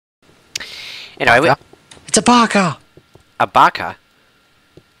Anyway, it's a Barker. a Barker?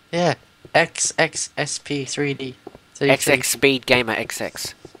 Yeah. XXSP3D. XX Speed Gamer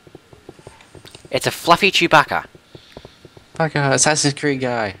XX. It's a fluffy Chewbacca. Barker, Assassin's Creed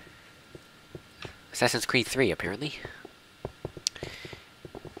guy. Assassin's Creed 3, apparently.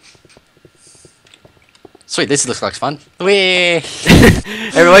 Sweet, this looks like fun. Whee!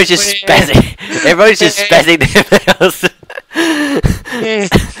 Everybody's just spazzing. Everybody's just spazzing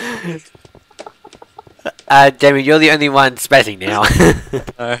their Damien, you're the only one spazzing now.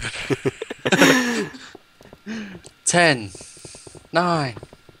 10, 9,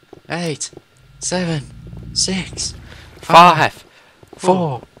 8, 7, 6, 5,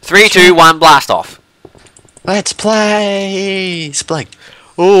 4. 3, 2, 1, blast off. Let's play! Splag.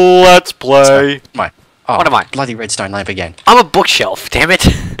 Oh, let's play. Oh, What am I? Bloody redstone lamp again. I'm a bookshelf, damn it.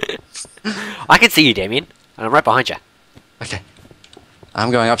 I can see you, Damien. And I'm right behind you. Okay.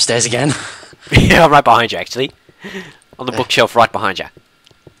 I'm going upstairs again. Yeah, I'm right behind you, actually. On the bookshelf right behind you.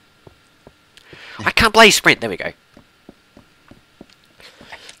 I can't play sprint. There we go.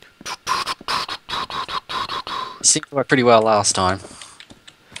 Seemed to work pretty well last time.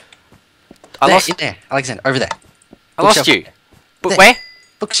 I lost. In there, Alexander, over there. I lost Bookshelf. you. But There. where?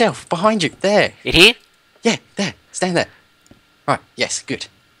 Bookshelf, behind you, there. In here? Yeah, there, stand there. Right, yes, good.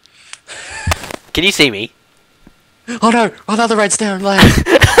 Can you see me? Oh no, another redstone lamp.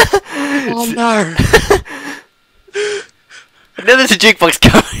 Oh no. Now there's a jukebox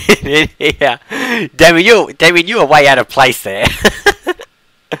coming in here. Damien, you are way out of place there.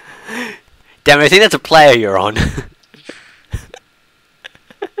 Damien, I think that's a player you're on.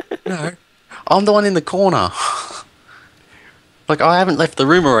 No, I'm the one in the corner. Like, I haven't left the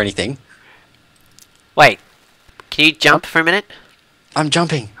room or anything. Wait, can you jump for a minute? I'm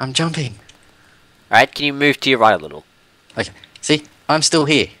jumping. Alright, can you move to your right a little? Okay, see? I'm still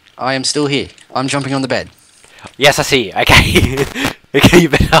here. I am still here. I'm jumping on the bed. Yes, I see you. Okay. Okay, you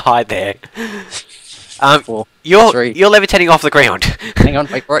better hide there. 4, You're 3. you're levitating off the ground. Hang on,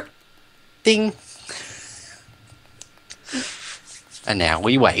 wait for it. Ding. And now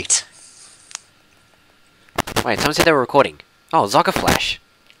we wait. Wait, someone said they were recording. Oh, Zogger Flash.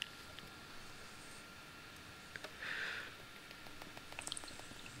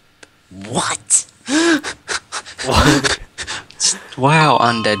 What? What? Wow,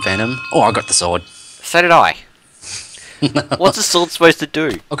 undead venom. Oh, I got the sword. So did I. What's the sword supposed to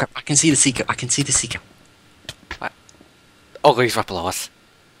do? Okay, I can see the seeker. I can see the seeker. Oh, he's right below us.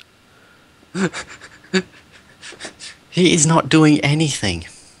 He is not doing anything.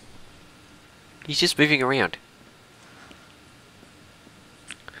 He's just moving around.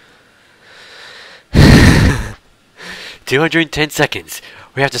 "210 seconds.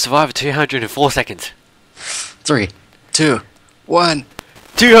 We have to survive for 204 seconds. 3, 2, 1.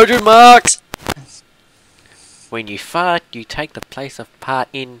 200 marks! When you fart, you take the place of part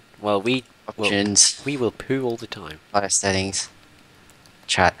in... Well, we Options. will poo all the time. Fire settings.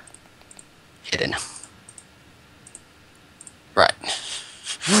 Chat. Hidden. Right.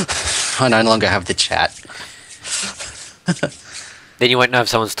 I no longer have the chat. Then you won't know if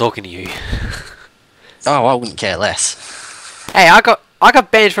someone's talking to you. Oh, I wouldn't care less. Hey, I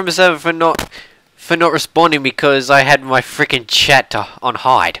got banned from a server for not responding because I had my freaking chat on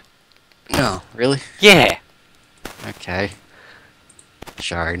hide. No, really? Yeah. Okay.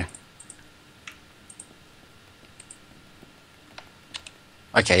 Shard.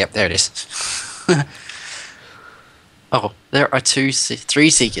 Okay, yep, there it is. Oh, there are 3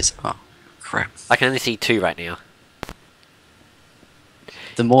 seekers. Oh, crap. I can only see 2 right now.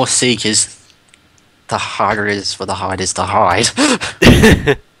 The more seekers, the harder it is for the hiders to hide.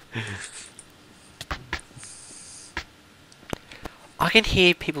 I can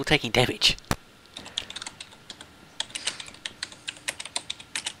hear people taking damage.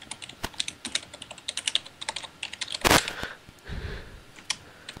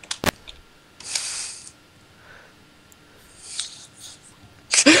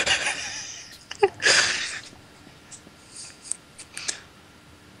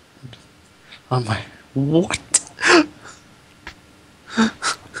 Oh my... What?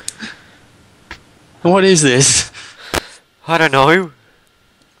 What is this? I don't know.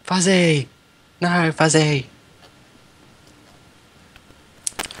 Fuzzy! No, Fuzzy!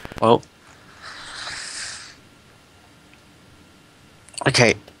 Well...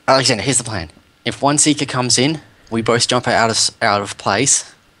 Okay, Alexander, here's the plan. If one seeker comes in, we both jump out of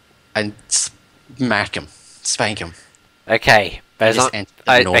place and smack him. Spank him. Okay, but as long,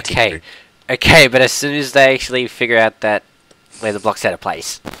 okay. Okay, but as soon as they actually figure out that where the block's out of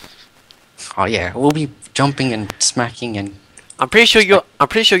place. Oh yeah, we'll be jumping and smacking and I'm pretty sure you're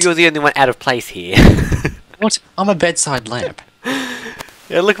the only one out of place here. What? I'm a bedside lamp.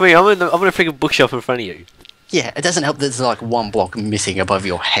 Yeah, look at me. I'm in a freaking bookshelf in front of you. Yeah, it doesn't help that there's like one block missing above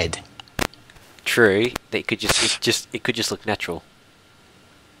your head. True. That it could just look natural.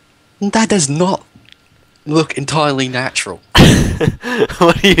 That does not look entirely natural.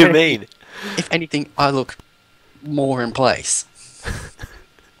 What do you mean? If anything, I look more in place.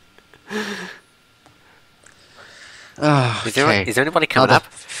 Oh, Is there anybody coming Another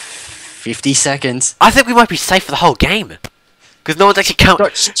up? 50 seconds. I think we might be safe for the whole game. Because no one's actually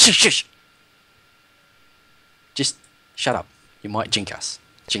coming. Shush. Just shut up. You might jinx us.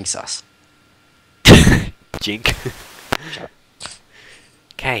 Jink. Shut up.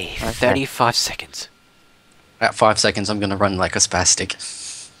 Okay, 35 seconds. At 5 seconds, I'm gonna run like a spastic.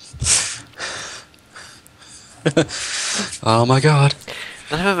 Oh my god.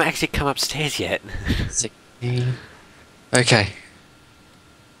 None of them actually come upstairs yet. 16. Okay.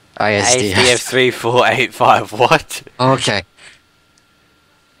 ISDF. ASDF 3485, what? Okay.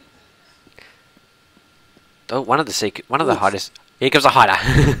 Oh, one of the hiders. Here comes a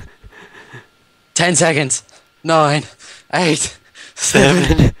hider. 10 seconds. 9, 8,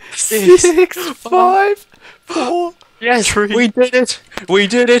 7, 6, 5, 4. Yes, 3. we did it. We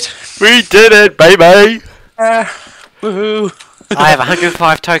did it. We did it, baby! Woohoo. I have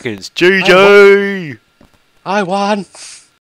 105 tokens. GG! I won.